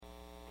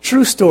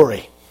True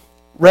story.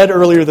 Read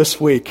earlier this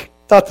week.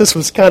 Thought this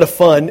was kind of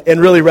fun and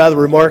really rather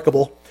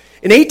remarkable.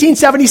 In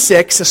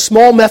 1876, a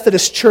small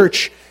Methodist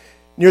church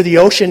near the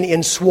ocean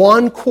in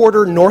Swan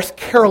Quarter, North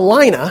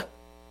Carolina,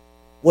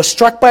 was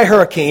struck by a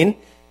hurricane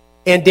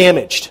and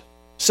damaged.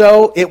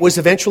 So it was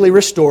eventually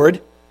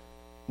restored.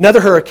 Another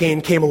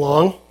hurricane came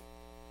along,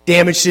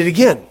 damaged it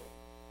again.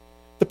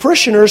 The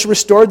parishioners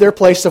restored their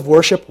place of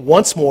worship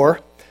once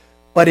more,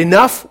 but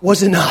enough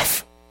was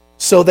enough.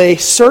 So they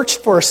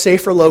searched for a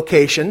safer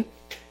location.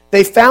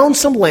 They found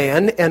some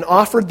land and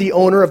offered the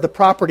owner of the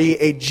property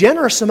a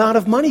generous amount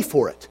of money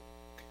for it,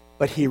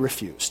 but he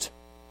refused.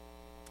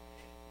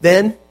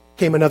 Then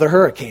came another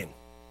hurricane,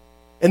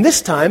 and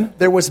this time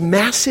there was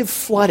massive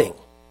flooding,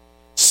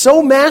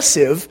 so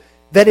massive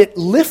that it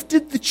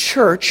lifted the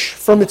church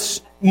from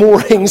its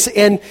moorings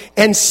and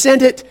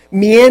sent it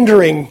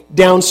meandering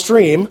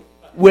downstream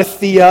with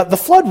the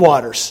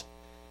floodwaters.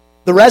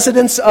 The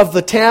residents of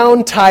the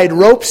town tied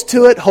ropes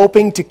to it,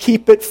 hoping to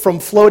keep it from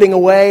floating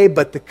away,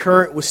 but the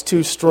current was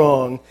too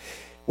strong.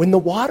 When the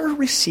water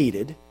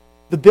receded,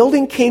 the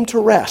building came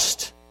to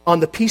rest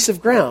on the piece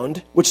of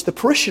ground which the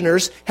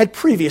parishioners had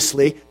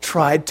previously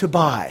tried to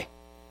buy.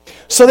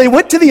 So they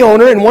went to the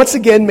owner and once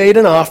again made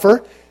an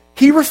offer.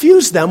 He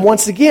refused them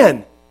once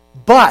again,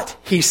 but,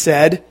 he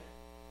said,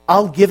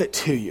 I'll give it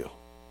to you.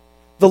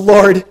 The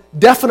Lord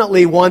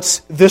definitely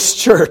wants this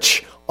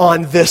church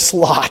on this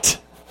lot.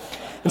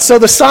 And so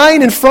the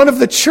sign in front of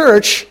the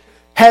church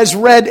has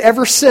read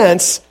ever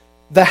since,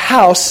 the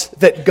house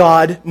that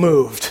God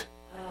moved.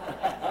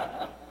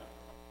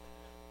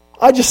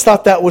 I just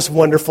thought that was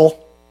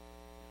wonderful.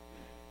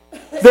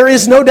 There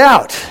is no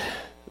doubt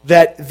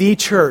that the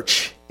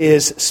church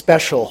is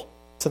special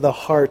to the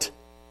heart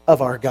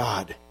of our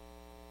God.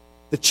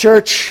 The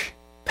church,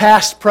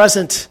 past,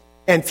 present,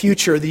 and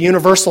future, the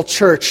universal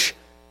church,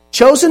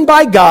 chosen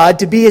by God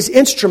to be His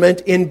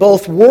instrument in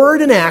both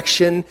word and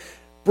action,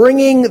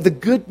 bringing the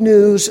good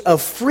news of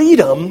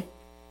freedom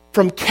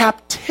from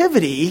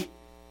captivity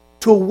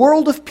to a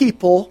world of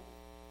people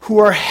who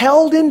are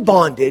held in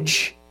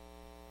bondage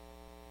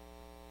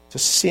to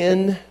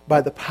sin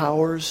by the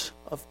powers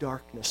of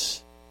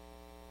darkness.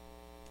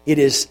 It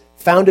is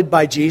founded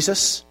by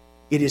Jesus.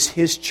 It is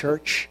His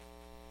church.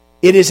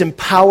 It is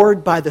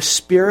empowered by the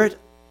Spirit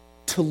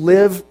to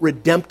live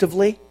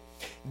redemptively.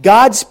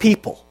 God's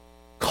people,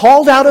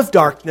 called out of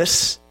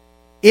darkness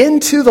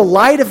into the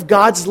light of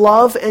God's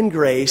love and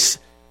grace,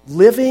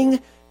 living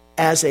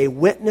as a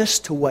witness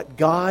to what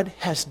God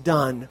has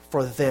done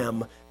for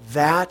them.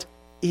 That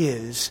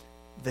is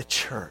the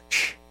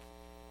church.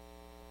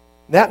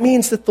 That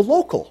means that the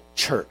local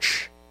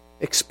church,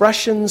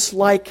 expressions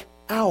like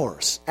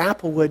ours,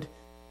 Applewood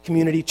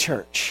Community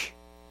Church,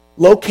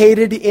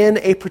 located in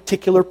a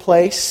particular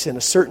place in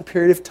a certain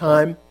period of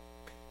time,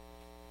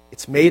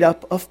 it's made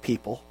up of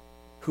people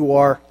who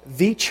are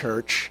the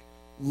church,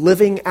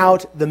 living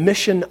out the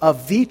mission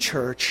of the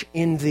church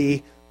in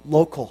the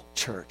local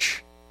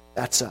church.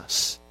 That's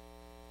us,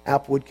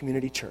 Applewood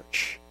Community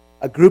Church.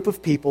 A group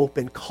of people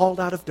been called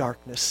out of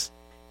darkness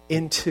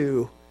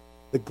into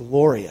the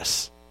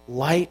glorious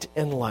light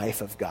and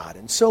life of God.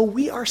 And so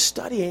we are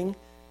studying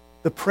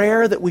the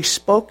prayer that we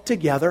spoke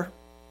together,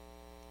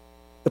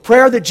 the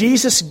prayer that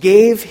Jesus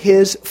gave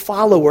His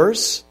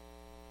followers,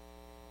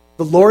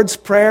 the Lord's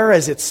Prayer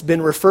as it's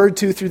been referred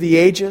to through the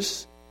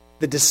ages,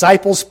 the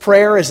disciples'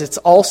 prayer as it's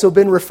also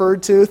been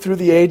referred to through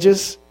the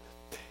ages.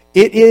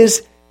 It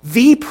is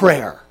the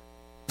prayer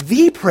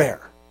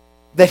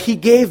that He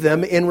gave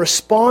them in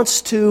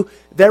response to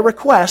their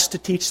request to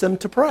teach them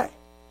to pray.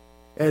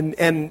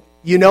 And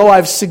you know,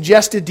 I've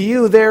suggested to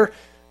you there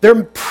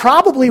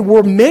probably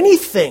were many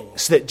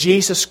things that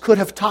Jesus could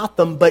have taught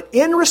them, but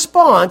in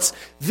response,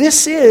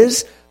 this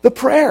is the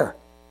prayer.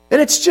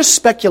 And it's just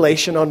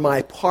speculation on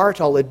my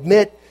part, I'll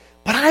admit,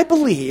 but I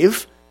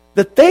believe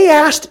that they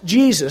asked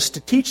Jesus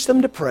to teach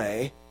them to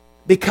pray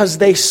because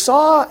they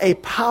saw a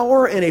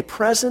power and a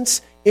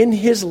presence in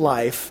His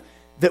life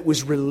that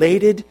was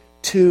related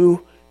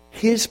to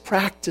His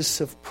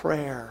practice of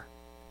prayer.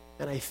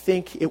 And I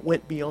think it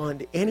went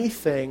beyond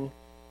anything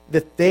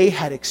that they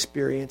had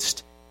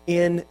experienced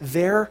in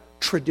their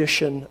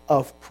tradition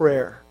of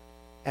prayer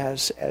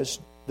as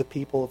the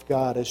people of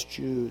God, as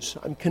Jews.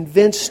 I'm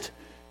convinced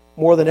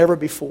more than ever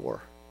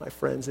before, my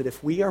friends, that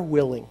if we are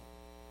willing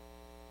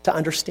to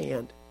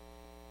understand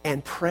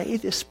and pray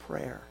this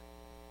prayer,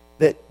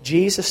 that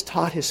Jesus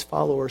taught His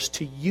followers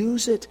to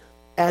use it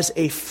as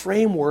a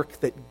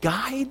framework that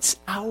guides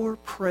our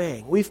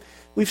praying.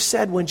 We've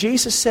said when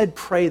Jesus said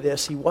pray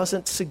this, He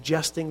wasn't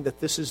suggesting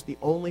that this is the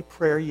only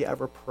prayer you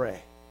ever pray.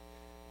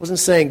 He wasn't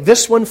saying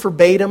this one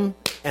verbatim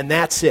and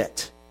that's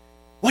it.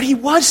 What He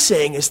was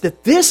saying is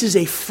that this is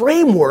a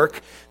framework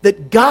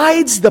that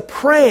guides the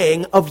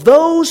praying of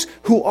those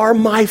who are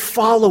my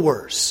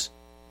followers.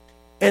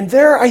 And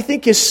there, I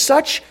think, is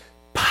such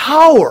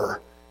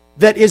power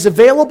that is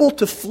available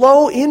to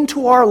flow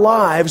into our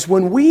lives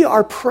when we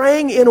are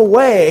praying in a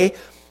way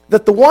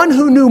that the one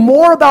who knew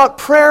more about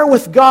prayer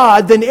with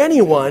God than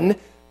anyone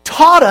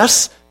taught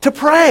us to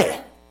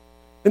pray.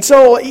 And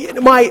so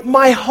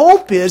my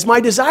hope is,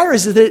 my desire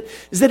is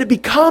that it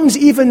becomes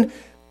even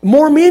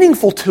more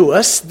meaningful to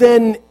us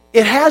than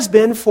it has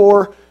been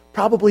for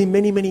probably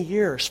many, many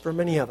years for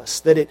many of us.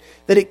 That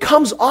it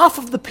comes off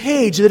of the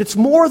page, that it's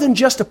more than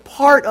just a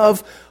part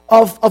of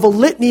a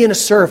litany in a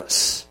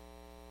service.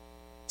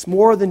 It's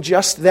more than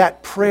just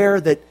that prayer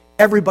that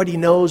everybody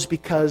knows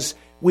because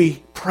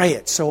we pray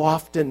it so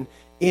often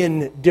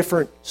in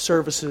different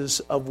services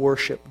of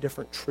worship,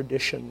 different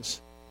traditions.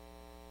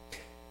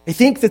 I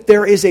think that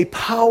there is a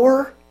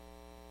power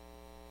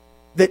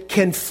that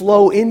can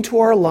flow into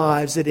our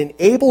lives that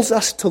enables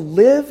us to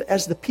live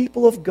as the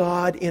people of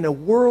God in a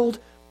world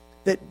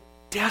that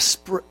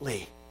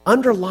desperately,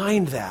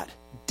 underline that,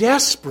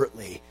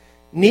 desperately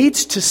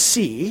needs to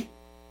see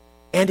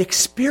and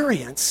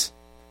experience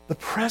the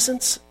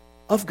presence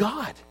of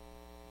God.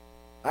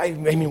 I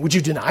mean, would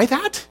you deny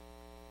that?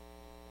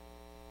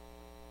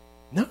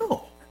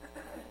 No.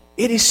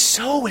 It is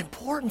so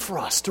important for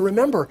us to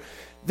remember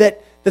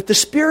that the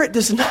Spirit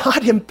does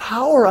not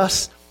empower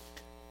us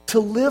to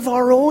live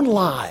our own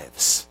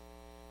lives.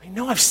 I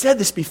know I've said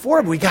this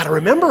before, but we got to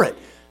remember it,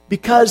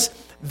 because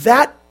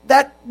that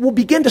will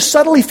begin to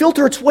subtly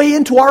filter its way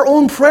into our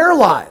own prayer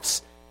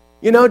lives.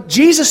 You know,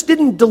 Jesus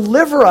didn't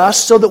deliver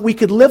us so that we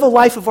could live a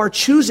life of our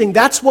choosing.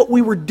 That's what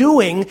we were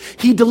doing.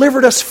 He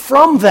delivered us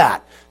from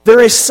that. There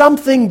is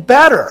something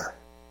better.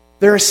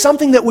 There is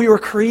something that we were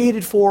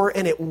created for,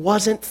 and it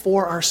wasn't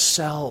for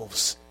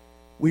ourselves.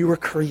 We were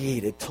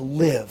created to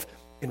live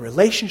in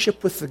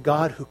relationship with the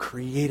God who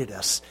created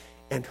us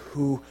and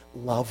who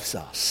loves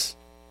us.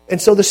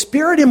 And so the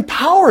Spirit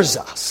empowers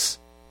us,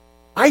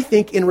 I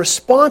think, in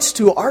response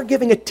to our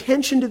giving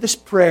attention to this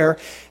prayer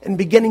and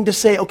beginning to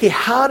say, okay,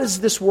 how does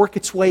this work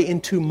its way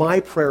into my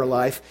prayer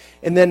life?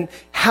 And then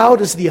how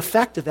does the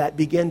effect of that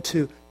begin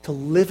to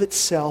live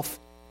itself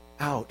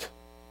out?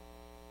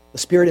 The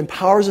Spirit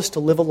empowers us to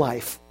live a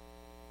life,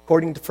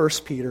 according to 1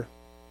 Peter,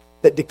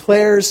 that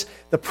declares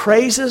the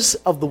praises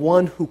of the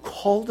one who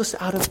called us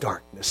out of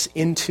darkness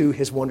into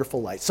his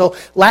wonderful light. So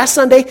last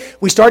Sunday,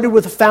 we started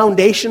with the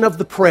foundation of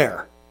the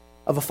prayer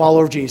of a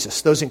follower of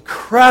Jesus. Those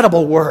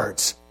incredible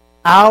words,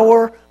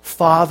 our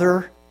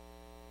Father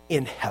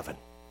in heaven.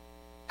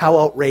 How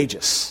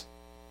outrageous,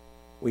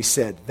 we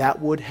said,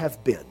 that would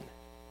have been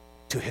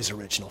to his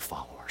original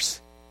followers.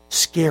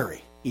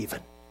 Scary,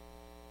 even.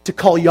 To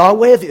call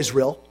Yahweh of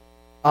Israel,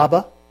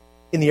 Abba,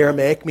 in the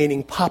Aramaic,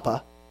 meaning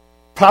Papa,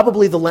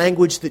 probably the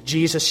language that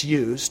Jesus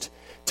used,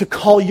 to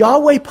call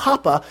Yahweh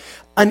Papa,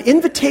 an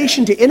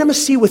invitation to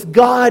intimacy with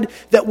God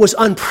that was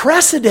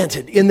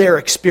unprecedented in their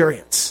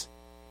experience.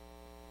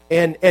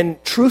 And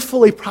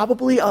truthfully,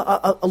 probably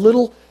a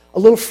little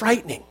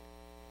frightening.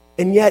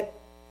 And yet,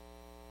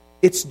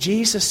 it's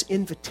Jesus'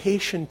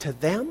 invitation to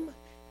them.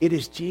 It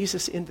is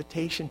Jesus'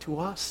 invitation to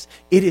us.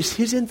 It is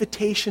his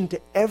invitation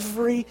to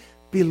every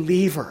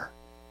believer.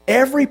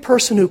 Every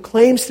person who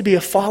claims to be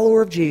a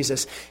follower of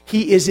Jesus,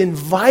 he is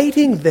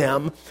inviting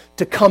them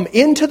to come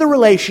into the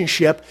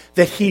relationship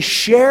that he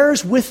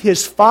shares with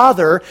his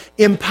Father,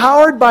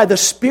 empowered by the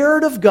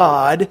Spirit of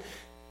God,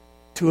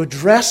 to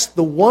address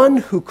the one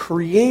who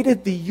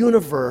created the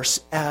universe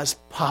as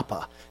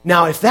Papa.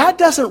 Now, if that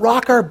doesn't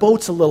rock our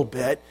boats a little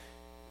bit,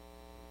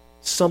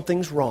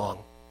 something's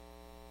wrong.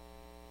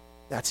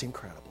 That's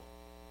incredible.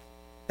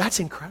 That's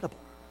incredible.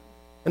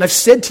 And I've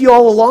said to you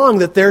all along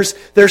that there's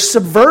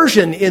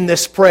subversion in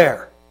this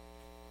prayer.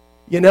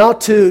 You know,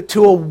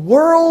 to a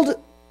world,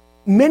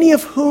 many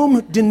of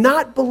whom do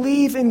not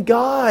believe in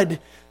God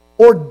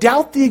or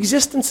doubt the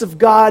existence of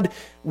God,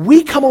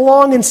 we come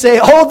along and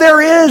say, oh,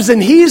 there is,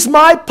 and he's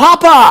my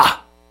Papa.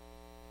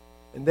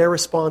 And their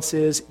response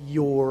is,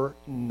 you're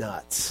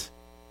nuts.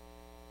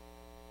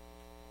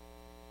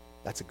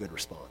 That's a good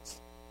response.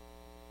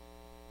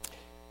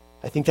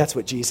 I think that's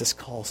what Jesus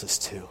calls us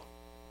to.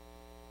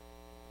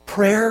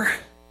 Prayer,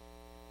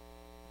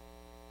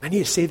 I need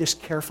to say this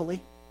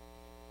carefully,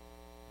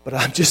 but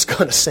I'm just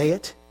going to say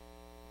it.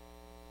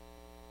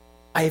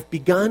 I have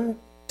begun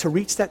to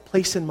reach that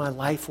place in my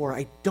life where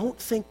I don't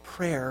think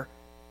prayer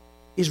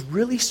is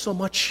really so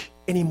much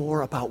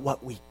anymore about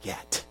what we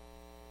get.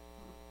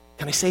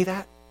 Can I say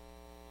that?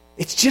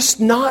 It's just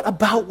not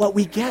about what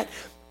we get.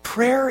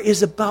 Prayer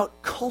is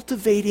about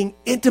cultivating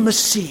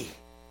intimacy.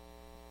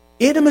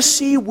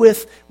 Intimacy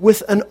with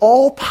an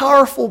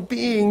all-powerful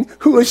being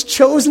who has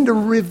chosen to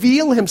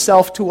reveal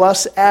himself to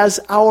us as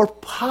our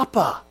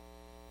Papa.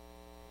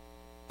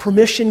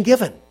 Permission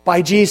given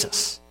by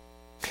Jesus.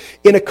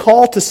 In a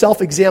call to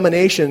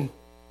self-examination,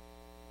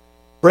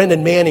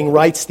 Brendan Manning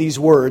writes these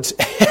words,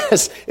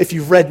 as if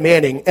you've read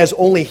Manning, as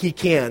only he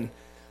can.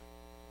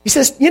 He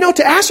says, you know,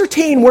 to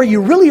ascertain where you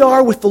really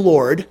are with the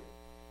Lord,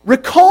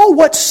 recall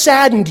what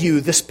saddened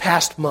you this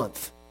past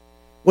month.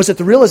 Was it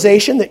the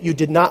realization that you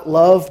did not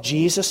love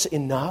Jesus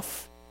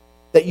enough?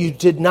 That you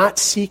did not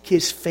seek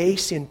his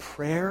face in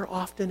prayer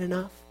often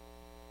enough?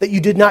 That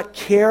you did not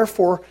care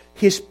for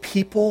his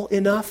people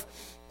enough?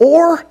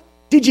 Or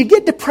did you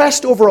get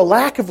depressed over a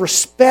lack of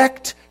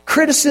respect,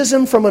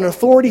 criticism from an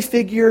authority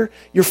figure,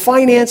 your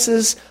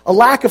finances, a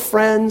lack of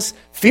friends,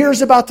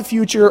 fears about the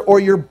future, or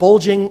your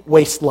bulging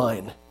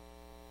waistline.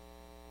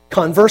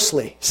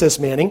 Conversely, says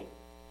Manning,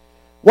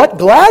 what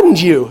gladdened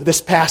you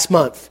this past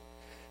month?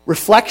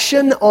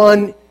 Reflection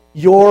on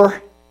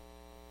your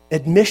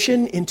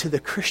admission into the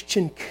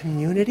Christian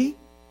community?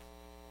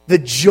 The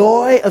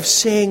joy of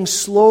saying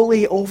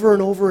slowly over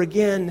and over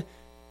again,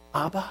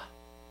 Abba,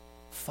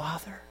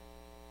 Father?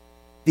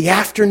 The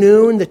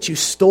afternoon that you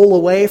stole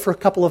away for a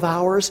couple of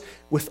hours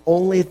with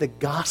only the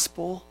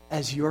gospel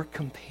as your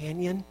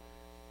companion?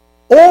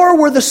 Or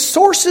were the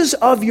sources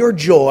of your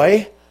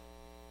joy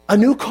a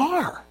new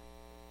car,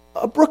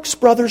 a Brooks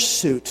Brothers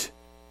suit,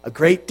 a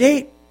great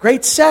date,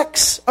 great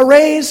sex, a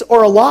raise,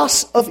 or a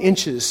loss of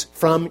inches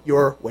from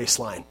your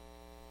waistline?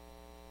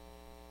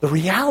 The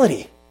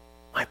reality,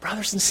 my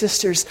brothers and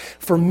sisters,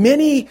 for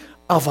many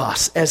of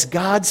us as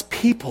God's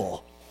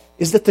people,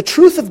 is that the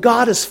truth of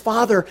God as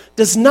Father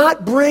does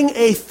not bring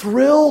a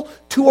thrill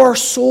to our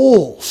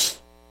souls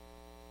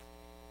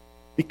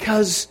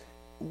because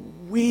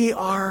we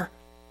are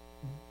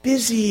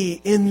busy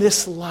in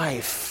this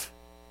life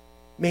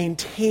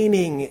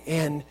maintaining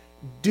and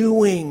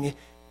doing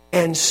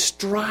and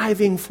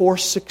striving for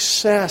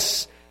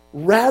success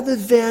rather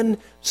than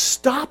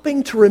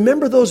stopping to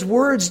remember those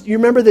words. You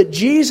remember that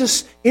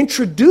Jesus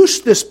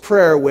introduced this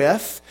prayer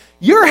with,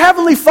 your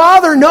Heavenly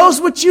Father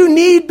knows what you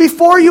need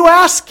before you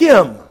ask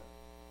Him.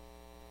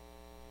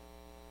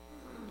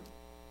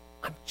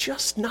 I'm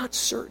just not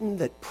certain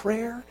that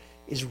prayer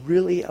is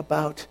really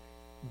about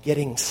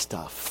getting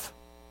stuff.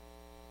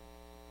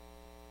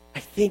 I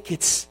think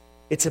it's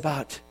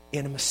about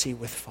intimacy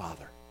with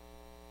Father.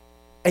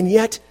 And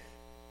yet,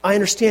 I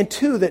understand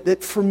too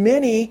that for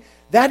many,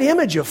 that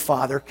image of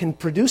Father can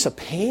produce a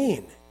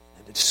pain,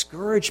 a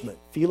discouragement,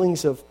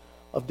 feelings of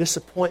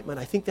disappointment.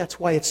 I think that's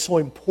why it's so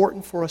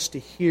important for us to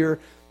hear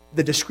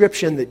the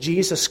description that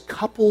Jesus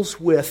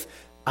couples with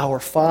our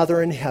Father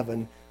in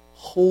heaven.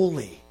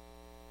 Holy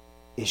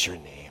is your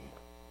name.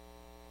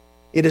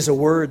 It is a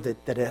word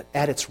that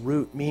at its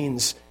root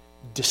means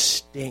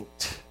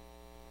distinct.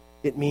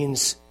 It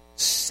means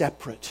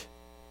separate.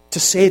 To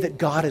say that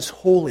God is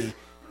holy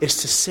is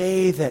to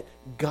say that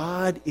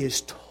God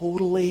is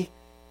totally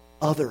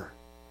other.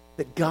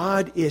 That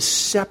God is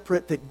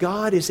separate, that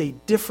God is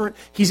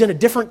He's in a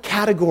different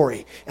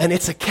category, and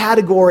it's a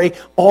category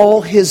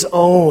all His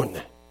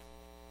own.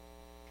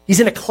 He's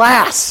in a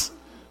class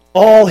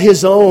all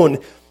His own.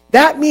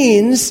 That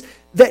means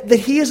that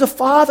He is a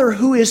Father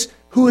who is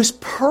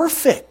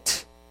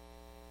perfect.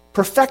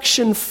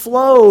 Perfection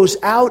flows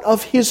out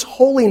of His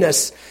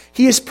holiness.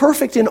 He is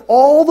perfect in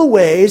all the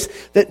ways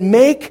that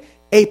make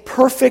a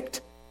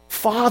perfect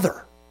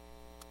Father.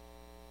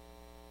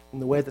 In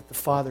the way that the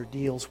Father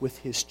deals with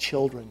His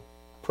children,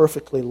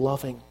 perfectly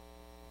loving,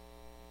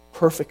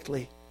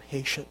 perfectly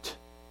patient,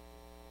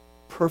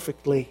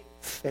 perfectly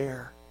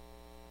fair,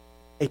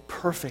 a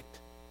perfect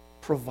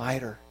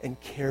provider and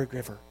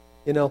caregiver.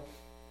 You know,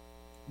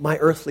 my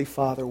earthly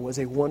father was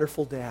a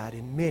wonderful dad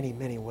in many,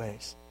 many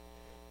ways.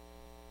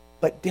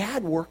 But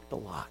Dad worked a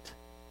lot.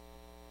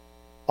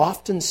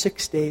 Often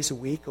 6 days a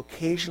week.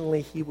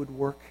 Occasionally he would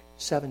work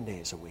 7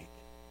 days a week.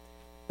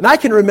 And I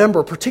can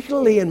remember,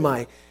 particularly in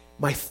my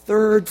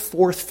third,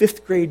 fourth,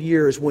 fifth grade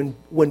years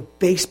when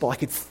baseball, I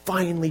could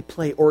finally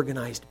play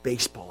organized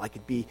baseball. I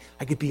could be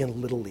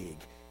in Little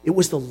League. It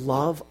was the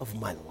love of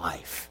my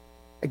life.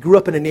 I grew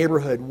up in a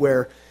neighborhood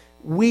where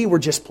we were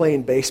just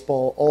playing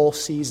baseball all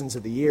seasons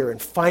of the year, and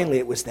finally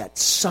it was that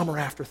summer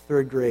after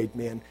third grade,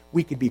 man,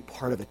 we could be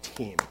part of a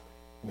team.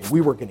 I mean,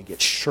 we were going to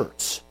get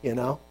shirts, you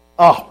know?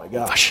 Oh my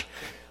gosh.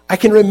 I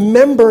can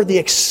remember the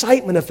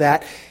excitement of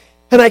that,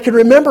 and I can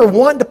remember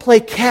wanting to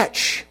play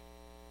catch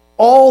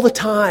all the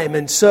time.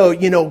 And so,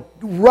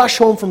 rush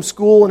home from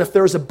school, and if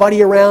there was a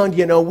buddy around,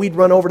 we'd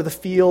run over to the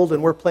field,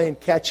 and we're playing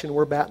catch, and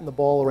we're batting the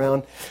ball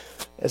around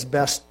as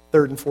best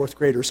third and fourth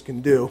graders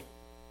can do,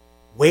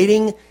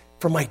 waiting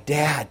for my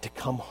dad to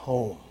come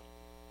home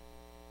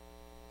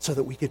so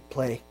that we could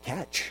play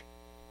catch.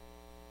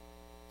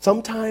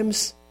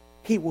 Sometimes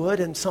he would,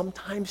 and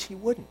sometimes he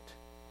wouldn't,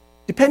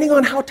 depending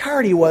on how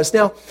tired he was.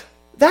 Now,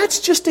 that's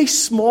just a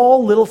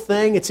small little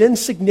thing. It's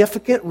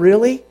insignificant,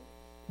 really.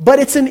 But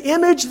it's an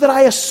image that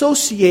I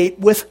associate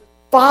with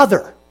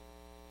Father.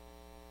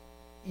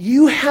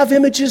 You have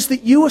images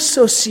that you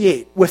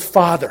associate with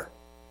Father.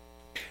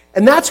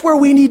 And that's where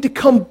we need to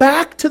come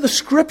back to the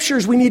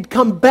Scriptures. We need to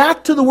come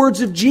back to the words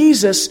of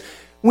Jesus.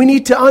 We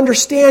need to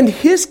understand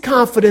His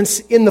confidence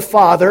in the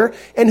Father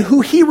and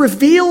who He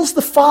reveals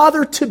the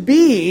Father to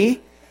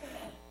be,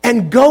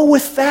 and go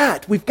with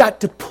that. We've got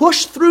to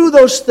push through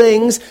those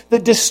things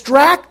that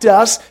distract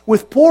us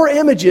with poor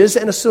images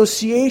and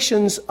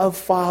associations of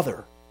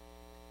Father.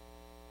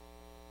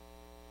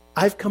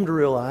 I've come to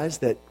realize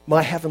that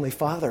my Heavenly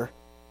Father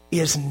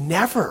is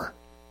never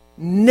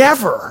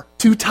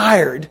too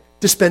tired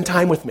to spend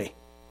time with me.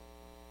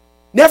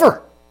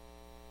 Never.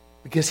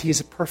 Because He is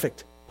a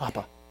perfect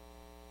Papa.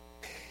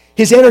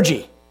 His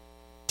energy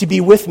to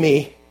be with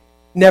me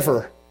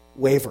never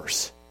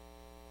wavers.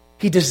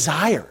 He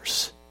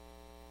desires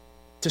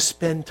to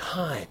spend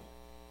time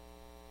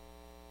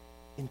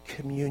in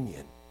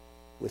communion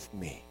with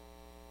me.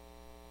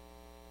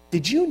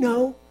 Did you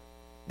know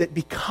that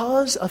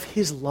because of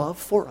His love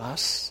for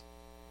us,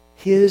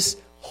 His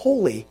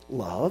holy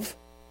love,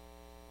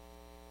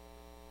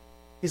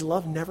 His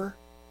love never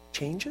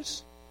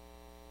changes?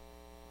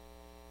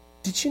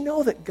 Did you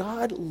know that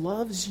God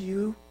loves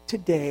you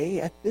today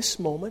at this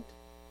moment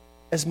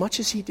as much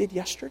as He did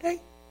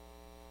yesterday?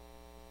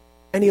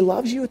 And He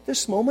loves you at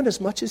this moment as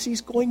much as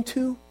He's going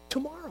to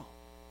tomorrow.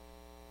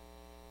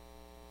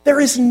 There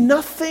is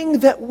nothing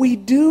that we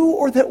do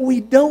or that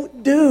we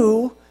don't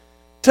do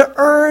to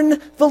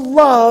earn the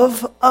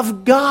love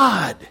of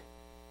God.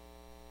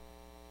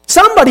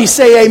 Somebody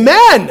say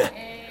amen.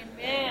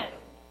 Amen.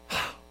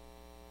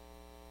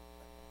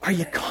 Are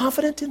you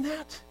confident in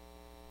that?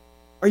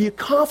 Are you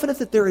confident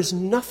that there is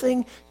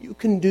nothing you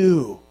can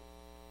do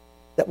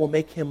that will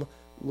make Him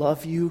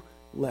love you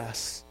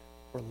less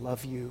or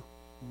love you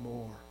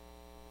more?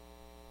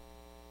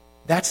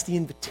 That's the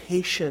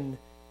invitation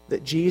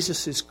that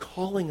Jesus is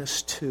calling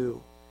us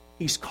to.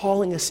 He's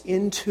calling us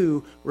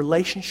into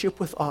relationship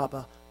with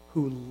Abba,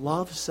 who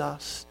loves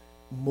us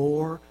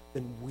more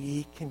than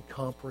we can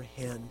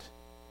comprehend.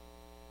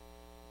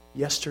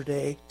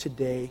 Yesterday,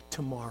 today,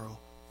 tomorrow,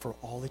 for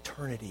all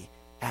eternity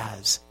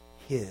as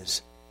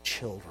His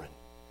children.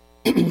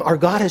 Our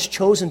God has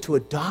chosen to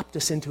adopt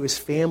us into His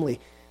family.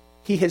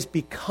 He has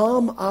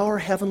become our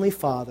Heavenly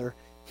Father.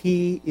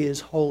 He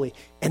is holy.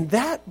 And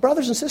that,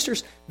 brothers and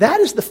sisters, that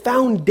is the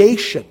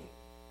foundation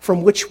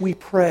from which we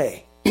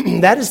pray.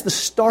 That is the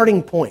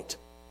starting point.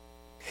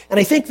 And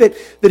I think that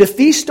if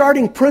these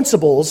starting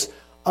principles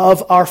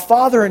of our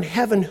Father in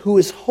heaven who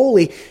is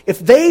holy, if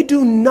they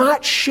do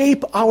not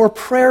shape our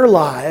prayer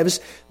lives,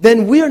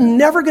 then we are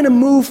never going to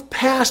move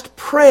past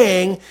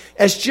praying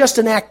as just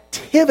an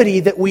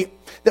activity that we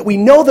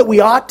know that we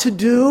ought to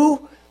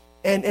do,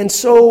 and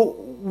so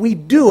we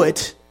do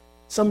it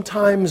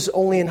sometimes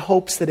only in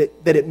hopes that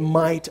it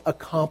might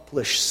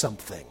accomplish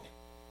something.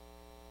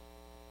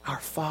 Our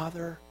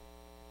Father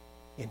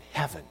in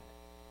heaven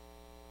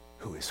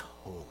who is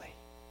holy.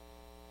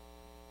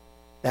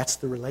 That's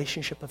the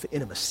relationship of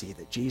intimacy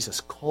that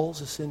Jesus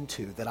calls us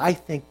into, that I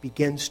think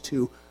begins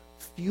to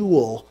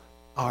fuel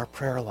our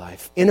prayer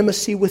life.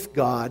 Intimacy with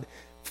God,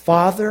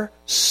 Father,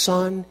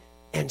 Son,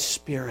 and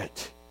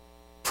Spirit.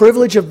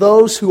 Privilege of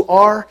those who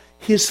are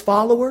His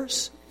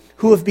followers,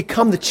 who have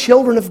become the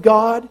children of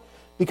God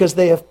because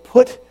they have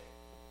put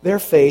their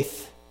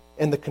faith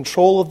and the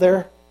control of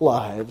their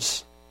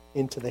lives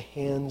into the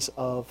hands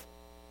of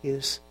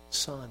His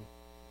Son.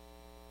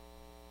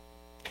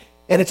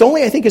 And it's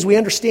only, I think, as we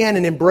understand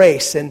and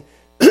embrace and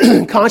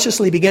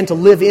consciously begin to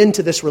live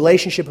into this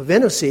relationship of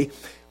intimacy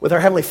with our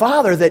Heavenly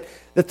Father that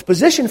the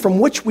position from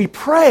which we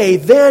pray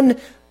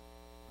then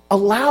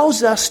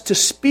allows us to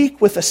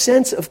speak with a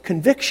sense of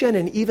conviction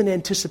and even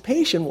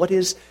anticipation what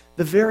is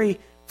the very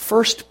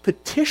first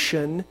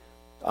petition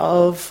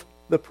of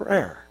the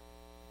prayer.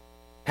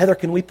 Heather,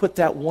 can we put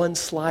that one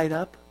slide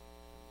up?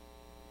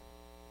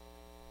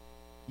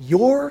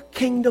 Your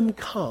kingdom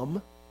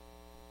come,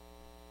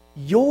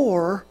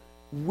 your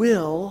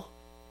will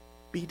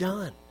be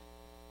done.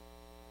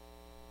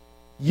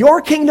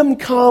 Your kingdom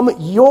come,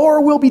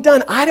 your will be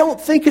done. I don't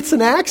think it's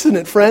an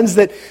accident, friends,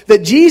 that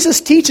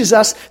Jesus teaches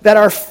us that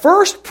our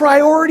first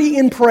priority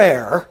in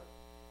prayer,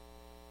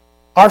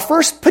 our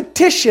first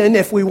petition,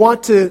 if we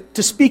want to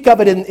speak of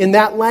it in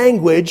that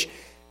language,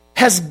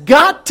 has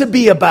got to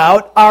be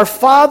about our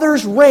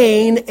Father's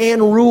reign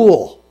and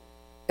rule.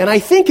 And I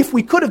think if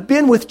we could have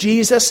been with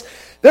Jesus,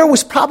 there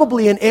was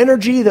probably an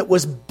energy that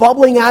was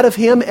bubbling out of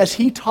Him as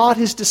He taught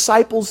His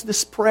disciples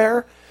this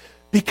prayer,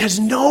 because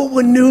no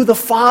one knew the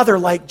Father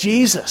like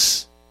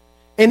Jesus.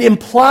 And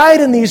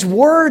implied in these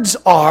words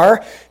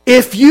are,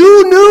 if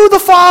you knew the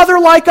Father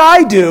like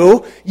I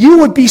do, you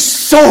would be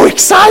so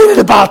excited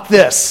about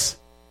this.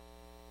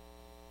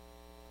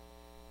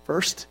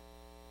 First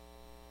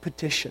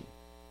petition,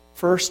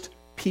 first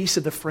piece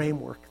of the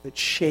framework that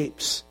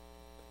shapes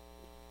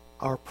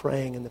our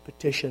praying and the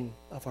petition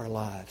of our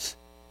lives.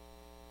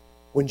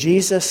 When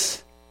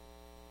Jesus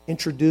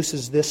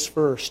introduces this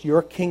first,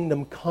 your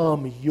kingdom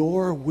come,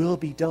 your will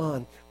be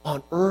done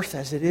on earth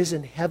as it is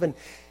in heaven,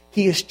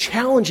 He is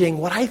challenging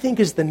what I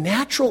think is the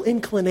natural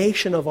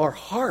inclination of our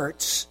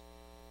hearts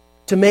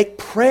to make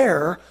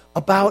prayer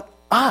about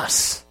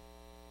us.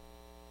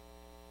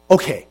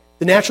 Okay,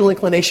 the natural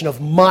inclination of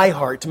my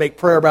heart to make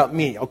prayer about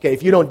me. Okay,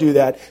 if you don't do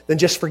that, then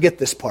just forget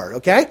this part,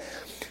 okay?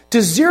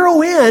 To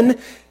zero in,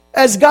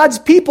 as God's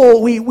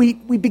people, we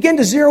begin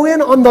to zero in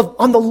on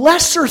the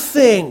lesser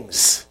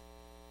things,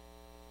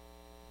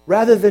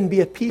 rather than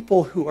be a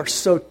people who are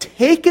so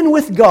taken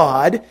with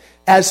God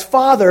as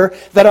Father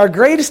that our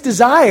greatest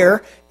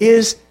desire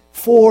is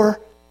for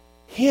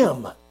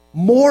Him,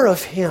 more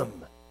of Him,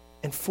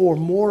 and for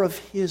more of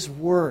His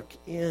work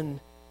in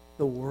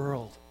the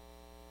world.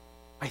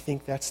 I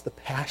think that's the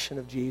passion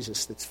of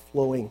Jesus that's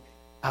flowing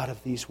out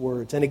of these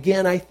words. And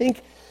again, I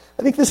think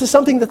this is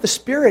something that the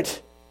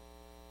Spirit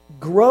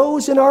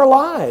grows in our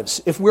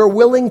lives if we're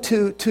willing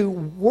to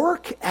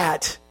work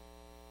at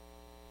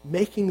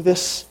making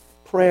this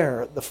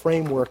prayer the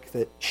framework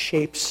that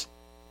shapes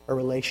our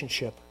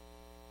relationship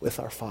with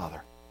our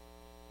Father.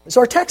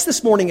 So our text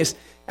this morning is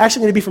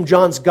actually going to be from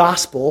John's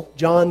Gospel,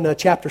 John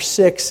chapter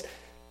 6.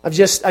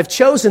 I've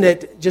chosen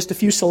it, just a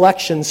few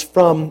selections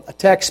from a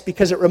text,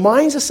 because it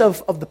reminds us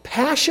of the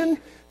passion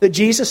that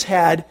Jesus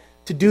had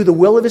to do the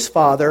will of his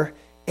Father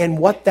and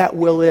what that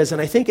will is.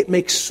 And I think it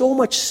makes so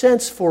much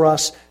sense for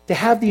us to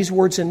have these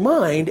words in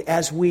mind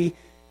as we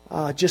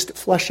just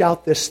flesh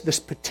out this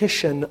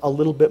petition a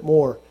little bit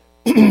more.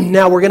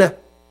 Now we're going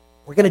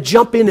to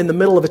jump in the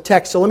middle of a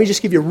text. So let me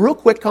just give you a real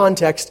quick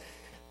context.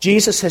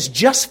 Jesus has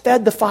just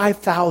fed the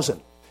 5,000.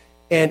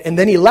 And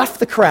then he left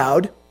the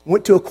crowd,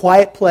 went to a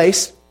quiet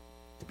place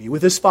to be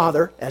with his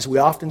Father, as we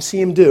often see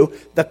him do.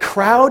 The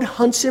crowd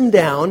hunts him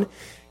down,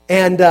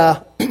 and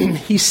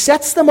he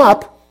sets them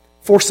up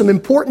for some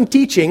important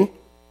teaching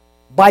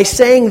by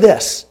saying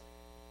this: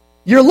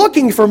 "You're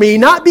looking for me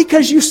not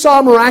because you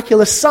saw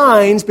miraculous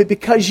signs, but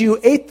because you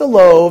ate the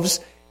loaves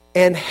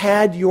and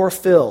had your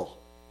fill."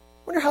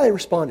 I wonder how they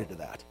responded to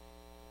that.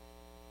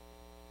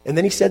 And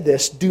then he said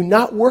this: "Do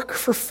not work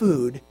for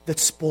food that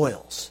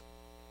spoils,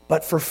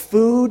 but for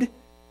food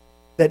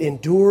that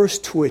endures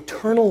to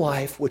eternal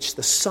life, which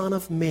the Son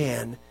of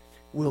Man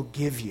will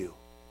give you."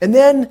 And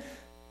then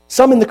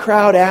some in the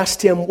crowd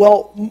asked him,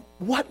 "Well,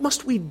 what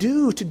must we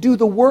do to do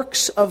the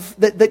works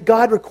that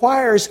God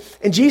requires?"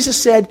 And Jesus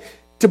said,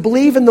 "To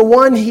believe in the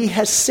one he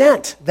has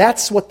sent.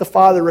 That's what the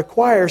Father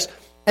requires."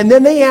 And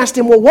then they asked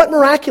him, "Well, what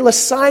miraculous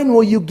sign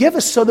will you give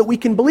us so that we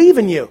can believe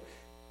in you?"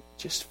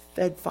 Just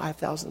fed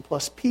 5,000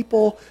 plus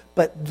people,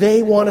 but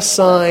they want a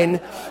sign.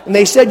 And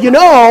they said,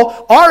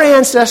 "Our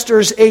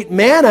ancestors ate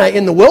manna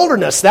in the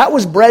wilderness. That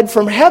was bread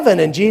from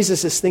heaven." And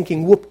Jesus is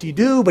thinking,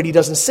 whoop-de-doo, but he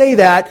doesn't say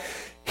that.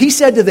 He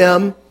said to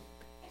them,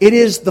 "It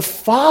is the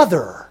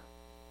Father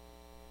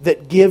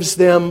that gives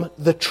them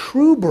the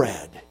true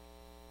bread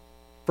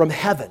from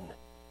heaven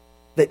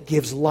that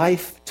gives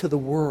life to the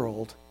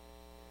world."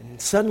 And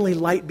suddenly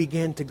light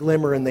began to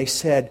glimmer, and they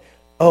said,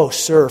 "Oh,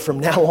 sir, from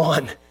now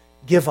on,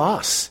 give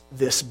us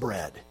this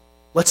bread."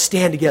 Let's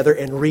stand together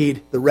and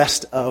read the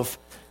rest of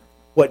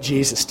what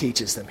Jesus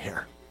teaches them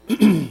here.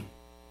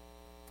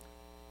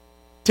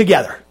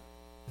 Together.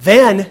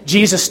 "Then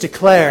Jesus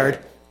declared,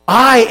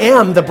 'I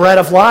am the bread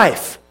of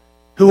life.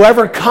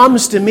 Whoever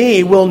comes to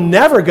me will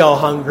never go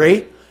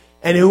hungry,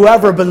 and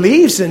whoever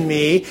believes in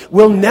me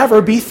will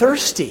never be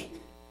thirsty.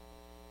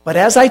 But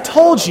as I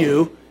told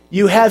you,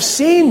 you have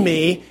seen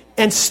me,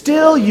 and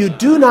still you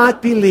do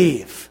not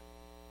believe.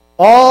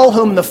 All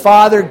whom the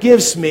Father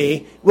gives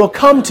me will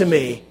come to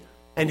me,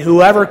 and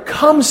whoever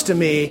comes to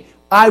me,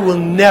 I will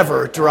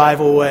never drive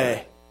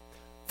away.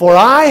 For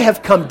I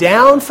have come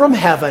down from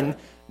heaven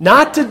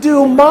not to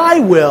do my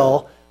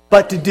will,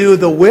 but to do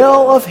the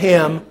will of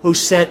him who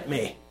sent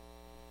me.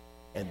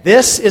 And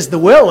this is the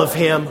will of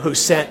him who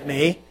sent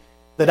me,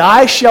 that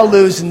I shall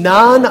lose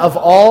none of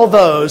all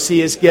those he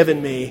has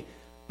given me,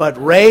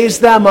 but raise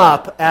them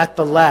up at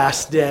the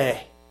last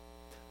day.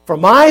 For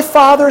my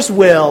Father's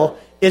will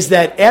is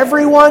that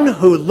everyone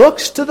who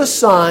looks to the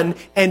Son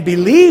and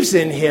believes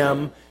in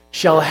him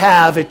shall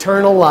have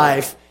eternal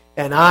life,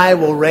 and I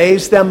will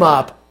raise them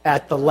up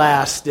at the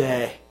last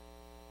day."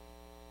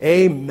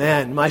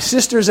 Amen. My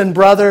sisters and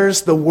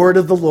brothers, the word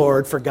of the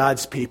Lord for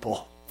God's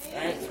people.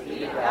 Thanks be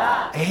to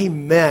God.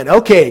 Amen.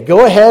 Okay,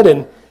 go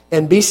ahead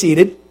and be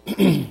seated.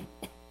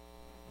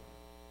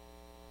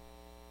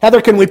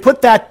 Heather, can we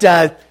put that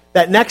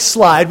next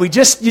slide? You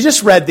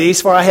just read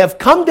these. "For I have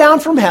come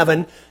down from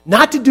heaven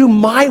not to do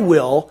my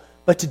will,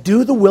 but to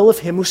do the will of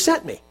him who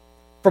sent me.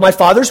 For my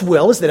Father's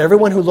will is that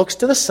everyone who looks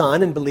to the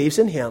Son and believes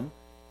in him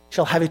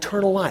shall have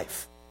eternal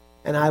life,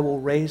 and I will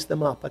raise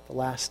them up at the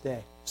last day."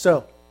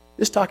 So,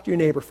 just talk to your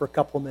neighbor for a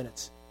couple of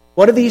minutes.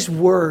 What do these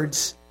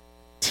words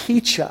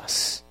teach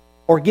us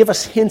or give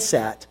us hints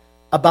at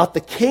about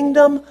the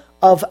kingdom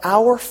of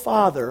our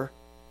Father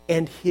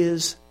and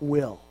his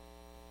will?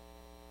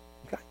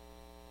 Okay.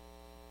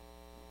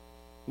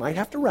 Might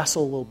have to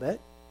wrestle a little bit.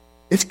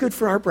 It's good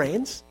for our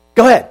brains.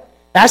 Go ahead.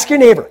 Ask your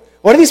neighbor.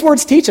 What do these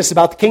words teach us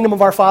about the kingdom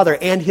of our Father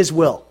and his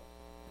will?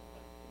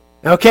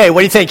 Okay,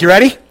 what do you think? You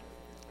ready?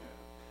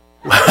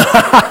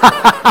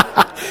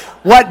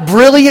 What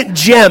brilliant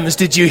gems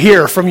did you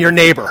hear from your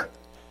neighbor?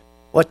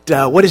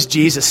 What is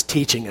Jesus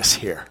teaching us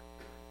here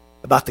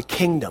about the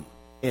kingdom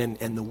and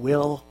the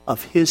will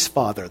of his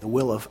Father, the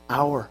will of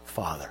our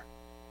Father?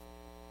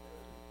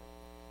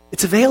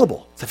 It's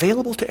available. It's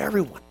available to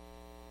everyone.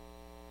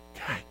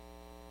 Okay.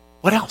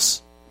 What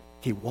else?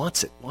 He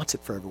wants it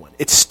for everyone.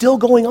 It's still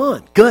going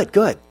on. Good.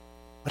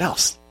 What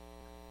else?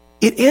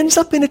 It ends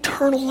up in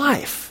eternal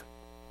life.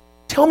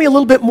 Tell me a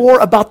little bit more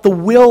about the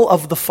will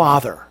of the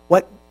Father.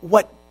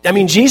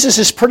 Jesus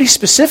is pretty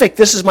specific.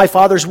 This is my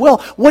Father's will.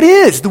 What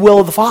is the will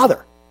of the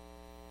Father?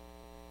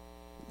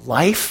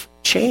 Life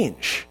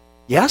change.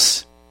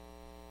 Yes?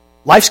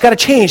 Life's got to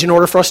change in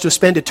order for us to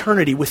spend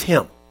eternity with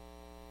him.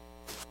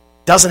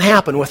 Doesn't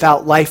happen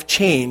without life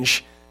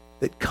change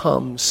that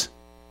comes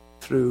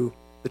through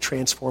the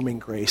transforming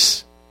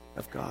grace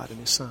of God and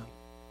His Son.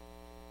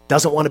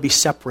 Doesn't want to be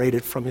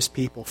separated from His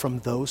people, from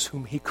those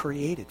whom He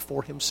created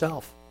for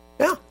Himself.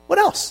 Yeah, what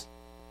else?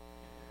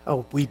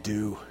 Oh, we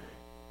do.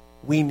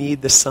 We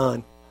need the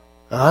Son.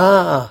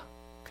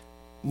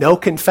 No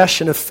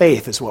confession of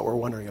faith is what we're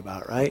wondering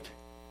about, right?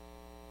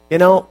 You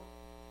know,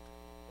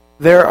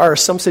 there are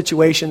some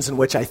situations in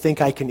which I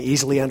think I can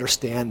easily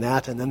understand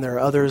that, and then there are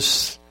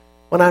others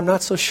when I'm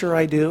not so sure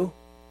I do.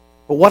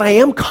 But what I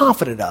am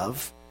confident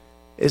of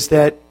is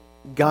that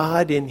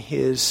God, in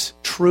His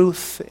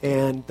truth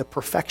and the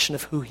perfection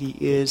of who He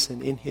is,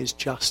 and in His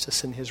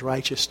justice and His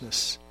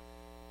righteousness,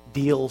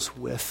 deals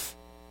with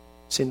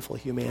sinful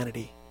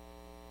humanity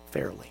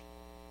fairly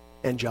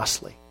and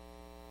justly.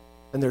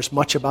 And there's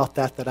much about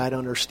that I don't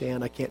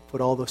understand. I can't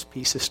put all those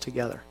pieces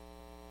together.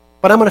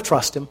 But I'm going to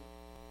trust Him.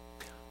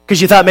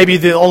 Because you thought maybe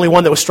you're the only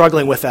one that was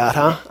struggling with that,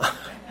 huh?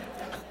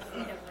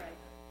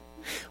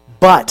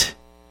 But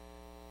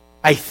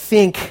I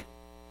think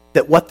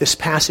that what this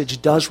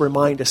passage does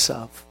remind us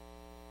of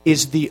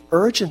is the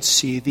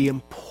urgency, the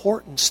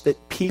importance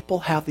that people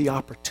have the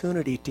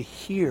opportunity to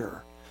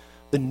hear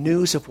the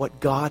news of what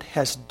God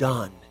has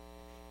done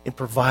in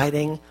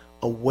providing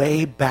a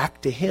way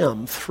back to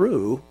Him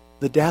through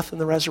the death and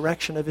the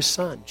resurrection of His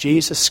Son.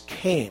 Jesus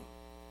came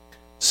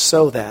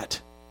so that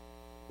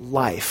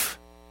life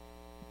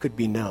could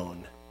be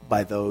known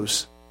by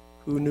those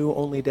who knew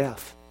only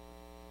death.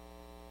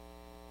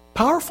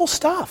 Powerful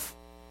stuff.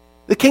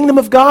 The kingdom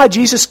of God,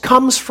 Jesus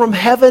comes from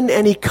heaven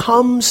and He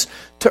comes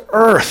to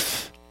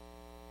earth.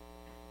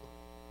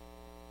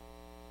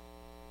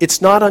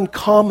 It's not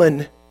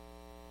uncommon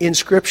in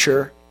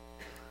Scripture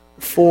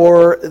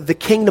for the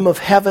kingdom of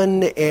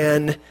heaven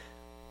and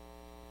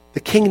the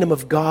kingdom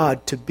of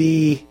God to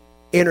be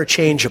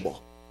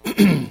interchangeable.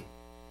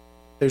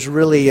 There's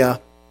really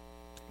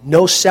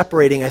no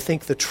separating, I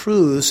think, the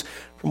truths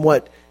from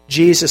what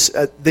Jesus,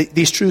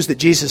 these truths that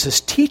Jesus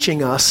is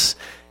teaching us,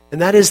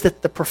 and that is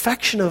that the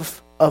perfection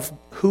of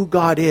who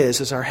God is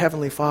as our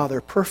Heavenly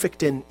Father,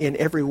 perfect in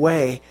every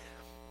way,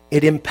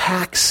 it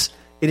impacts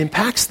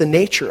the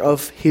nature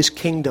of His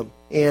kingdom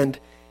and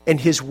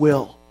His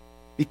will.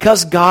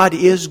 Because God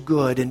is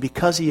good and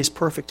because He is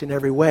perfect in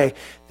every way,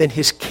 then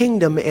His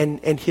kingdom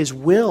and His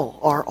will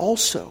are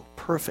also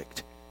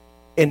perfect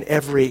in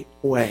every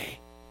way.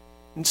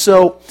 And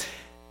so,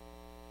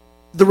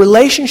 the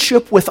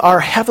relationship with our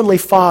Heavenly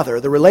Father,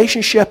 the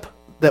relationship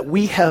that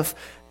we have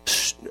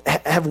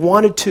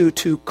wanted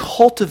to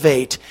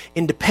cultivate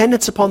in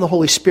dependence upon the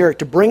Holy Spirit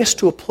to bring us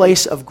to a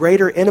place of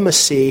greater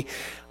intimacy,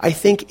 I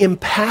think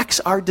impacts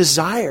our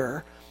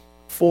desire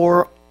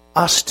for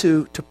us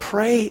to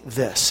pray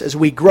this as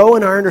we grow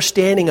in our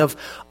understanding of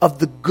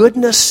the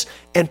goodness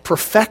and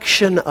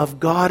perfection of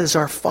God as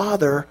our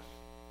Father.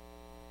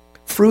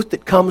 Fruit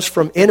that comes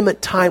from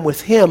intimate time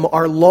with Him,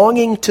 our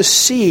longing to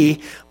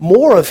see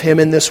more of Him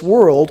in this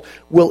world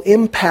will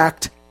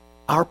impact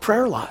our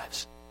prayer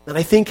lives. And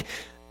I think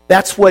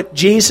that's what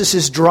Jesus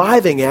is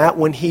driving at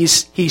when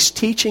He's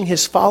teaching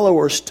His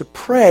followers to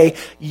pray,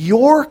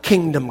 "Your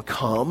kingdom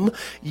come,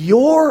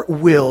 Your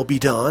will be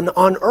done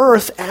on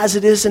earth as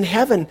it is in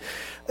heaven."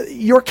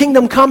 Your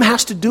kingdom come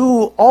has to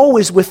do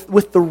always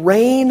with the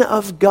reign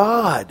of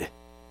God.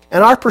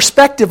 And our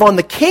perspective on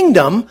the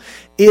kingdom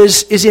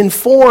is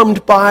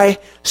informed by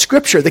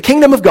Scripture. The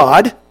kingdom of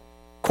God,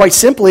 quite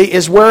simply,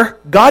 is where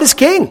God is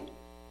king.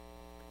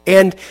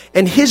 And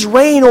His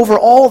reign over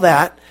all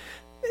that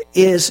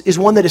is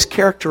one that is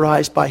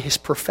characterized by His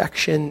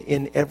perfection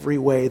in every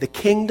way. The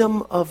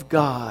kingdom of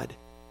God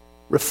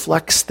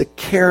reflects the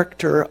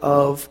character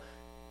of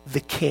the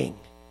King.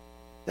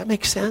 That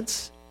makes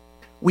sense?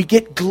 We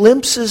get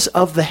glimpses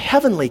of the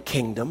heavenly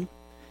kingdom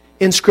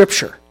in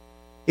Scripture.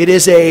 It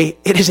is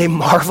a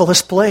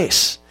marvelous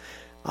place.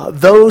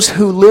 Those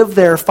who live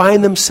there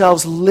find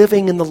themselves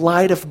living in the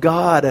light of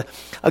God.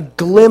 A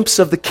glimpse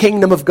of the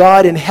kingdom of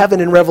God in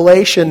heaven in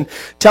Revelation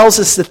tells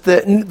us that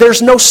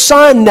there's no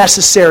sun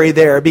necessary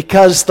there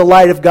because the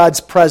light of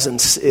God's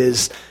presence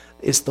is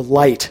the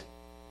light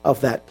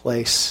of that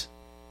place.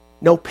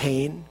 No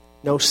pain,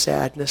 no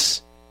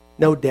sadness,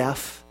 no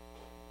death.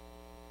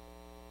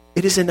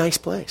 It is a nice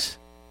place.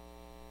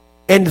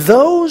 And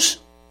those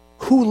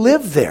who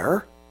live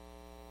there,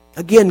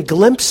 again,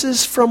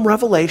 glimpses from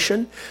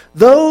Revelation,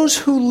 those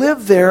who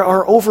live there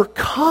are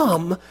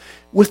overcome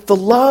with the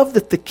love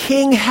that the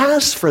King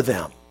has for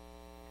them.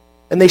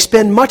 And they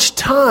spend much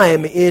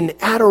time in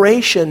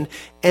adoration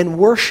and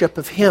worship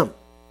of Him.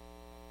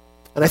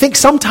 And I think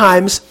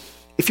sometimes,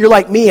 if you're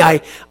like me,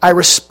 I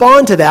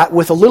respond to that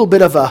with a little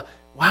bit of a,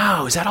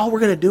 wow, is that all we're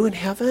going to do in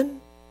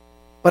heaven?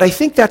 But I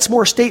think that's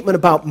more a statement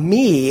about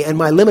me and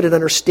my limited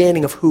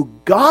understanding of who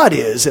God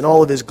is in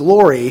all of His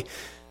glory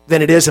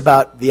than it is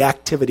about the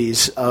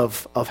activities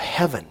of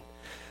heaven.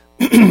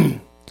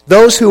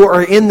 Those who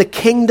are in the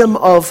kingdom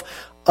of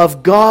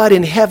God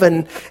in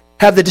heaven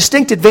have the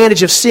distinct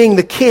advantage of seeing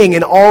the King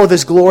in all of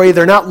His glory.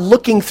 They're not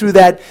looking through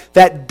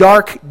that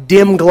dark,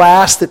 dim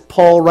glass that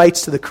Paul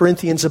writes to the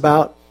Corinthians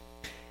about.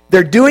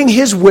 They're doing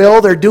His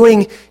will, they're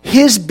doing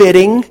His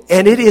bidding,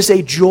 and it is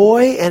a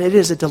joy and it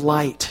is a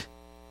delight.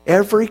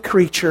 Every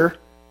creature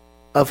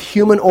of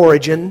human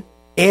origin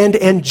and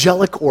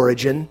angelic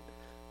origin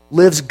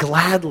lives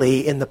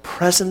gladly in the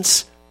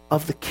presence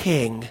of the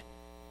King,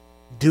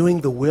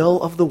 doing the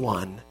will of the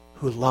one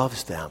who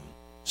loves them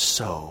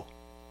so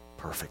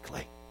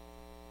perfectly.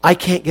 I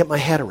can't get my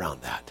head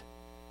around that,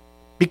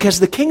 because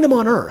the kingdom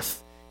on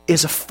earth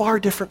is a far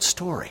different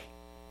story.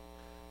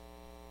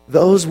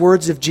 Those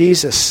words of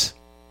Jesus,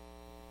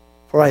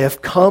 "For I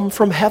have come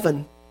from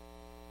heaven,"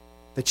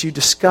 that you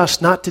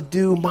discussed, not to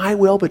do my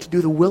will, but to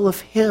do the will of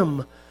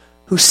Him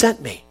who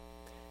sent me,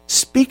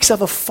 speaks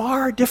of a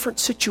far different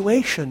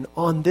situation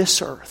on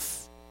this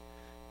earth.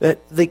 That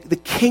the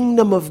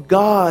kingdom of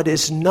God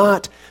is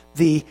not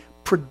the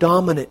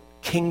predominant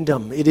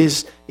kingdom. It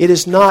is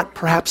not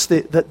perhaps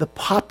the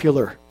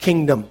popular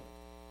kingdom.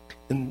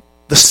 And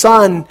the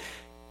Son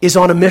is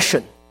on a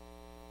mission.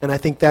 And I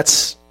think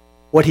that's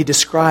what He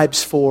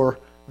describes for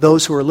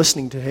those who are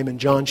listening to Him in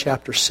John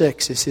chapter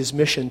 6, is His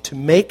mission to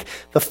make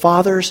the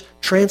Father's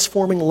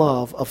transforming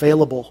love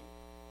available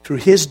through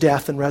His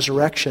death and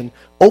resurrection,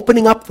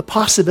 opening up the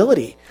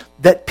possibility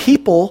that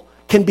people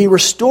can be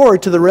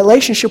restored to the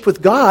relationship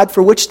with God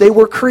for which they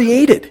were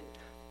created.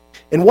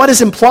 And what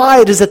is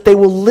implied is that they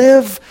will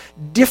live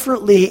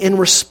differently in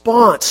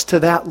response to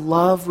that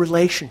love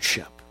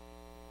relationship.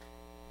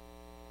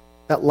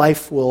 That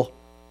life will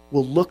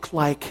look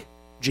like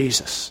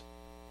Jesus.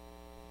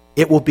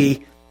 It will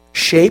be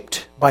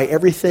shaped by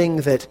everything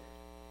that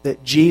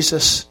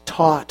Jesus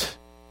taught,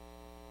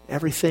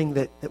 everything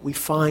that we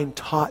find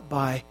taught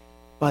by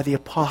the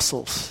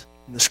apostles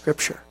in the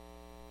Scripture.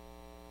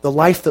 The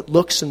life that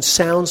looks and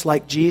sounds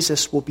like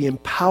Jesus will be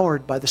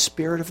empowered by the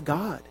Spirit of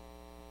God,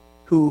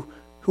 who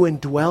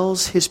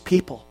indwells His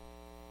people.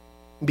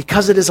 And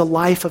because it is a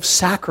life of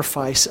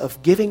sacrifice,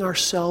 of giving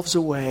ourselves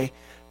away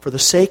for the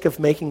sake of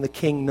making the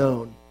King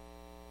known,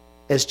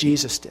 as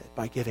Jesus did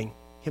by giving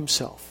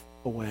Himself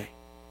away.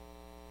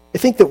 I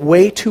think that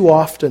way too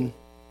often,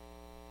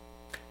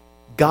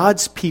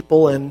 God's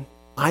people, and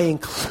I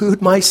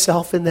include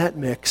myself in that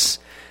mix,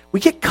 we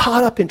get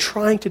caught up in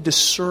trying to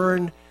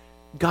discern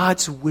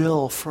God's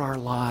will for our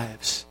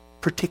lives,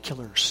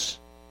 particulars.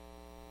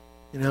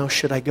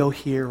 Should I go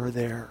here or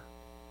there?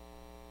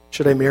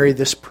 Should I marry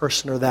this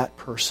person or that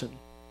person?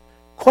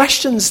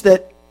 Questions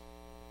that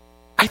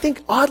I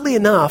think, oddly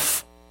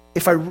enough,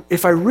 if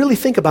I really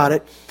think about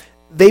it,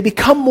 they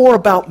become more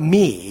about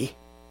me,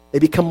 they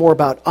become more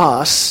about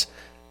us,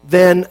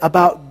 than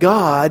about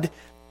God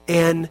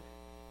and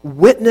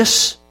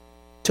witness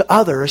to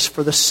others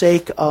for the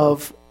sake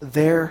of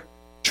their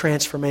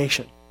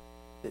transformation.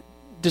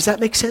 Does that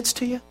make sense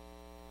to you?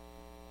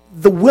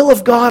 The will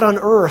of God on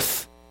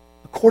earth,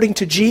 according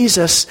to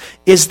Jesus,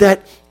 is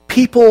that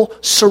people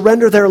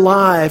surrender their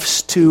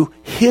lives to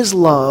His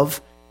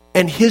love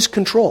and His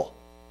control,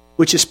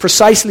 which is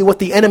precisely what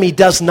the enemy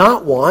does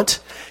not want,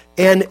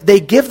 and they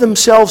give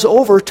themselves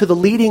over to the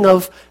leading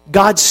of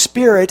God's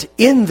Spirit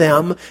in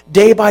them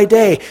day by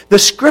day. The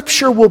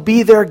Scripture will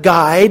be their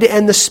guide,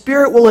 and the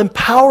Spirit will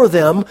empower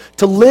them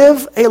to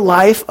live a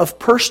life of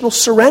personal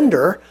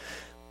surrender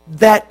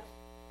that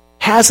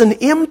has an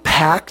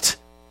impact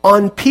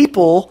on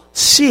people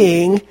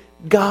seeing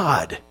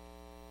God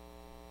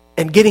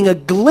and getting a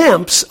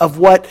glimpse of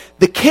what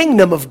the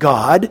kingdom of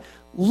God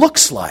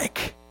looks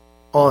like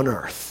on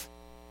earth.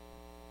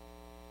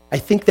 I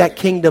think that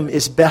kingdom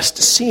is best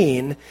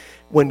seen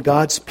when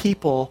God's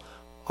people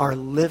are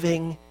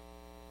living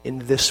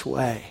in this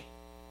way.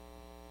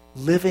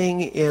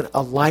 Living in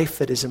a life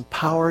that is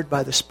empowered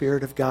by the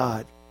Spirit of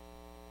God.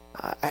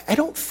 I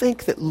don't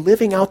think that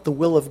living out the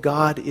will of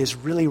God is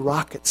really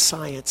rocket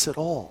science at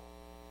all.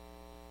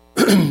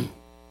 It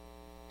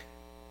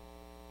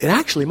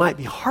actually might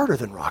be harder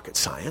than rocket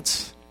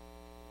science,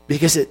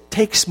 because it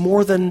takes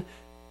more than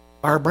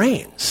our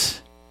brains.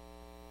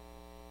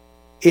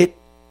 It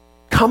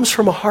comes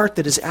from a heart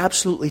that is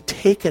absolutely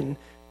taken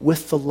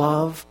with the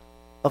love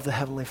of the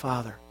Heavenly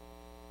Father.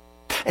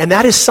 And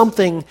that is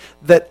something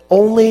that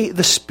only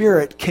the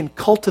Spirit can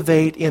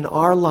cultivate in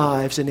our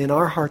lives and in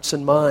our hearts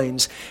and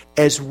minds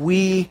as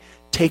we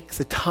take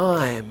the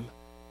time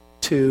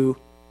to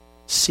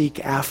seek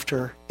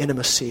after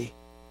intimacy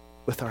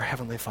with our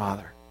Heavenly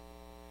Father.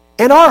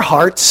 And our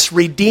hearts,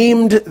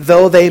 redeemed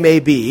though they may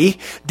be,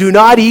 do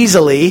not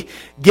easily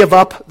give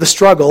up the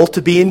struggle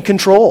to be in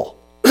control.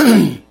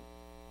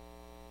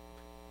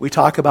 We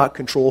talk about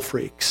control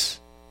freaks.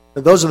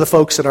 Now, those are the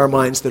folks in our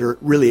minds that are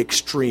really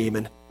extreme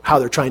in how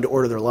they're trying to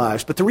order their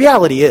lives. But the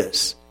reality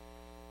is,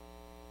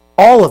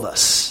 all of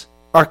us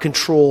are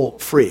control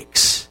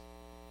freaks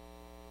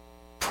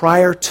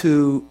prior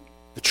to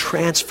the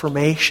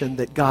transformation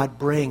that God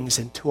brings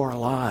into our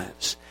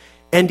lives.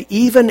 And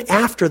even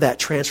after that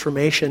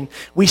transformation,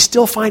 we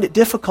still find it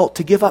difficult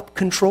to give up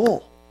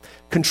control.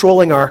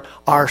 controlling our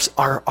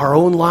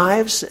own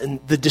lives and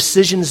the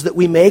decisions that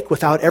we make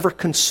without ever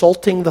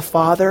consulting the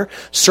Father.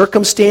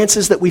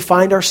 Circumstances that we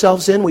find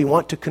ourselves in, we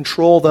want to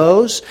control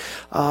those.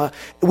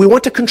 We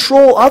want to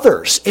control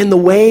others in the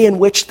way in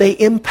which they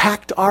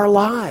impact our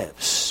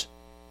lives.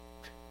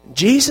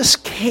 Jesus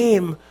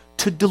came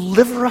to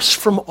deliver us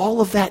from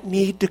all of that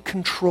need to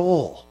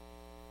control,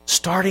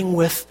 starting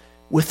with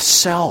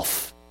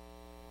self.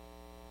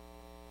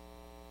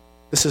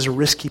 This is a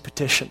risky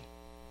petition.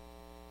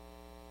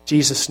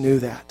 Jesus knew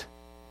that.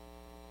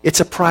 It's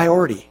a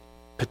priority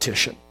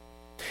petition.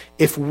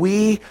 If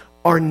we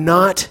are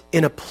not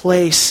in a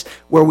place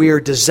where we are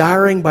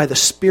desiring by the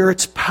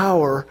Spirit's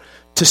power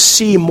to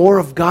see more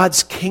of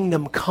God's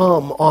kingdom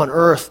come on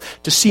earth,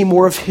 to see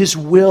more of His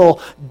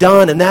will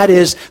done, and that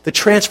is the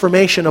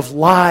transformation of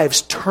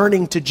lives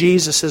turning to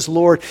Jesus as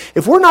Lord.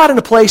 If we're not in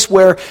a place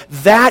where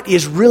that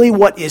is really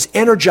what is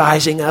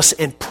energizing us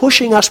and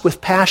pushing us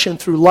with passion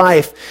through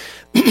life,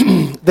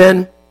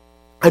 then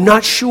I'm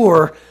not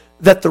sure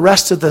that the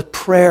rest of the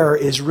prayer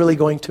is really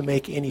going to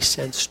make any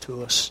sense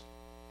to us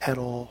at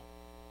all.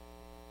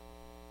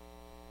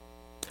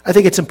 I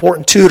think it's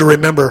important, too, to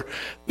remember,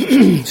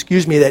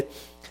 that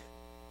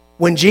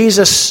when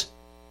Jesus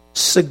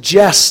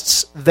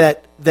suggests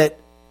that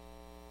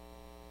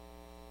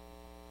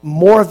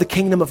more of the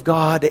kingdom of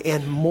God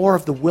and more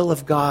of the will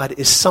of God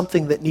is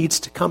something that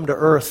needs to come to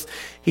earth,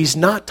 He's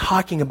not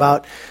talking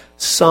about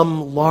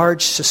some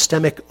large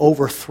systemic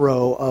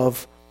overthrow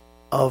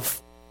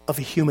of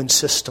a human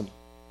system.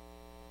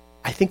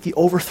 I think the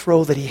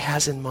overthrow that He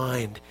has in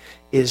mind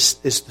is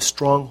the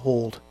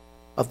stronghold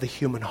of the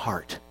human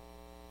heart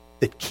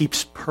that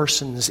keeps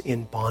persons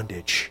in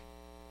bondage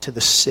to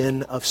the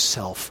sin of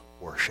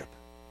self-worship.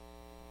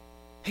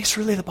 It's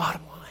really the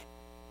bottom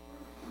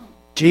line.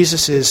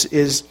 Jesus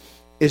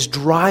is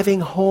driving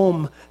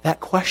home that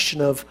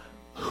question of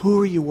who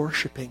are you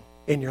worshiping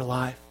in your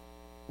life?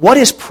 What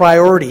is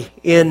priority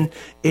in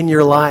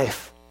your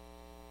life?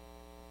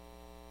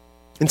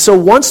 And so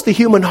once the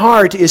human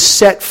heart is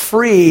set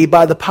free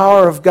by the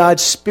power of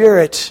God's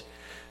Spirit,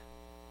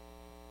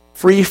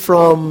 free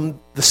from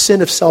the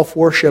sin of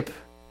self-worship,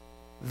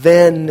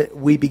 then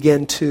we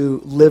begin to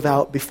live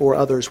out before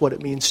others what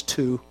it means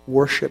to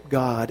worship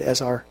God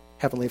as our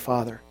Heavenly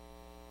Father,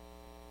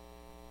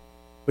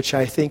 which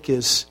I think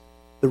is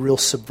the real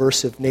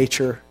subversive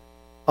nature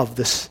of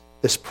this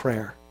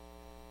prayer.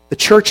 The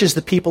church is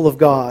the people of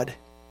God,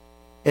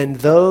 and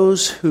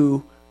those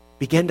who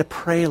begin to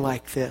pray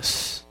like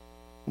this,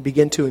 and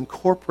begin to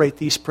incorporate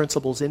these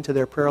principles into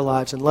their prayer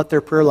lives and let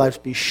their prayer lives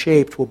be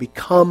shaped, will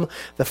become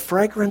the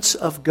fragrance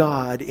of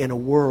God in a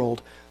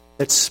world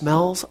that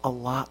smells a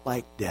lot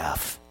like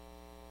death.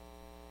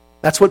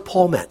 That's what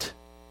Paul meant.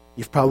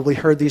 You've probably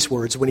heard these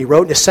words when he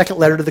wrote in his second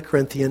letter to the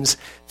Corinthians,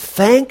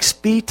 "Thanks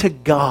be to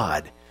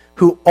God,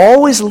 who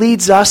always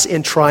leads us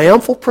in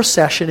triumphal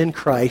procession in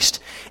Christ,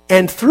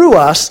 and through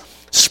us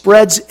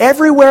spreads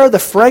everywhere the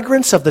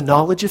fragrance of the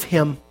knowledge of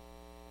Him.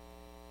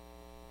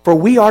 For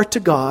we are to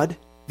God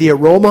the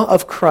aroma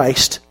of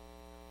Christ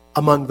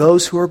among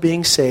those who are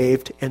being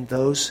saved and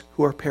those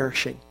who are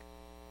perishing.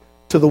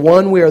 To the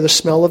one we are the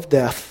smell of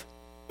death,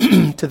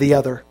 to the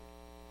other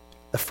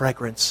the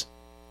fragrance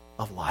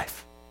of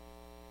life."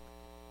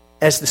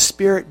 As the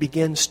Spirit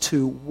begins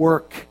to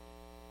work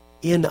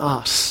in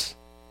us,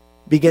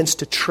 begins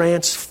to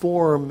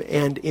transform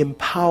and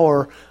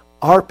empower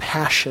our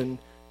passion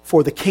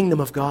for the kingdom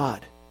of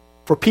God,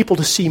 for people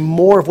to see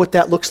more of what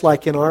that looks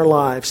like in our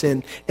lives,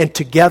 and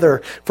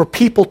together, for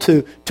people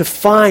to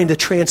find the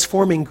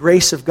transforming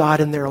grace of God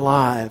in their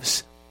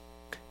lives,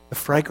 the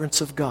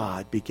fragrance of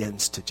God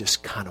begins to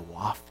just kind of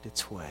waft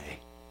its way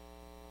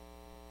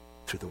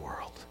through the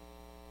world.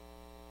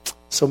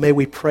 So may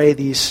we pray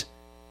these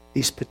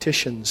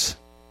petitions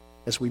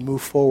as we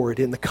move forward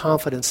in the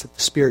confidence that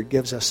the Spirit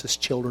gives us as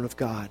children of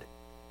God,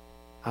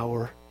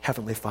 our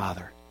Heavenly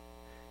Father.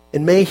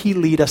 And may He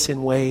lead us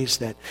in ways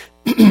that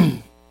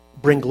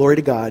bring glory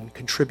to God and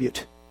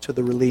contribute to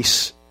the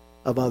release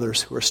of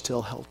others who are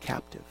still held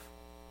captive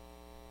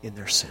in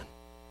their sin.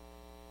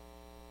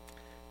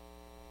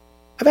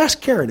 I've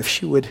asked Karen if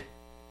she would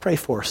pray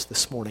for us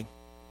this morning,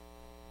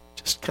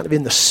 just kind of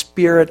in the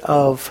spirit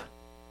of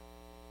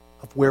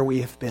where we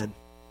have been.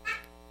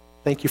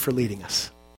 Thank you for leading us.